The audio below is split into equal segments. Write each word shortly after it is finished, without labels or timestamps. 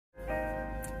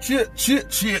Cheer.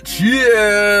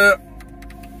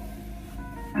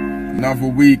 Another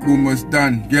week almost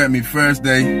done. Get me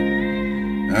Thursday.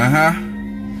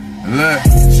 Look,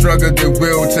 struggle the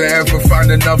will to ever find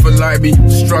another like me.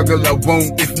 Struggle I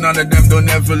won't if none of them don't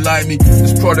ever like me.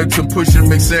 This product I'm pushing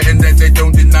makes certain that they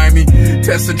don't deny me.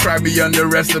 Test and try me,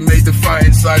 underestimate the fire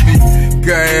inside me.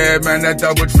 Go ahead, man, that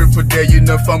double triple there. You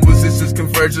know fumbles, this is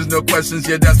conversions, no questions,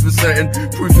 yeah, that's for certain.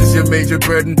 Proof is your major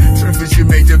burden, truth is your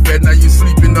major bed. Now you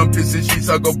sleeping on pissing sheets,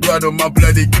 I got blood on my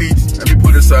bloody cleats. Let me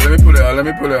pull this out, let me pull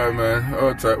it out, man.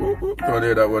 Oh, tight, can't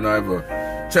hear that one either.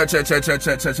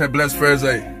 Check, blessed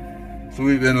Thursday. So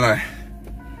we've been like,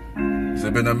 has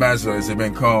it been a mazza, has it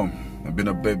been calm? I've been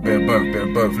a bit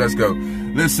both, let's go.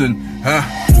 Listen,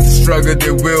 struggle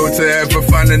the will to ever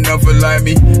find another like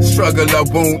me. Struggle I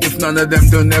won't if none of them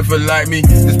don't ever like me.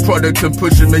 This product I'm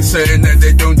pushing makes certain that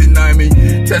they don't deny me.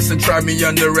 Test and try me,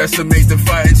 underestimate the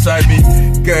fire inside me.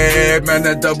 Go ahead, man,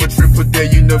 that double triple there.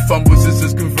 You know fumbles, this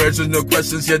is conversions, no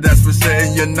questions, yeah, that's for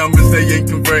certain. Your numbers, they ain't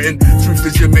converting. Truth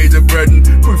is your major burden,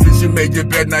 proof is your major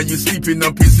bed. Now you sleeping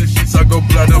on pieces of sheets, I got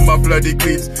blood on my bloody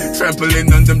cleats.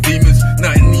 Trampling on them demons,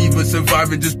 nothing evil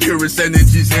surviving, just purest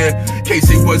energies here.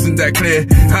 Casing wasn't that clear,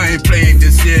 I ain't playing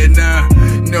this year, nah.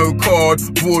 No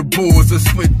cardboard balls, a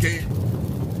split game.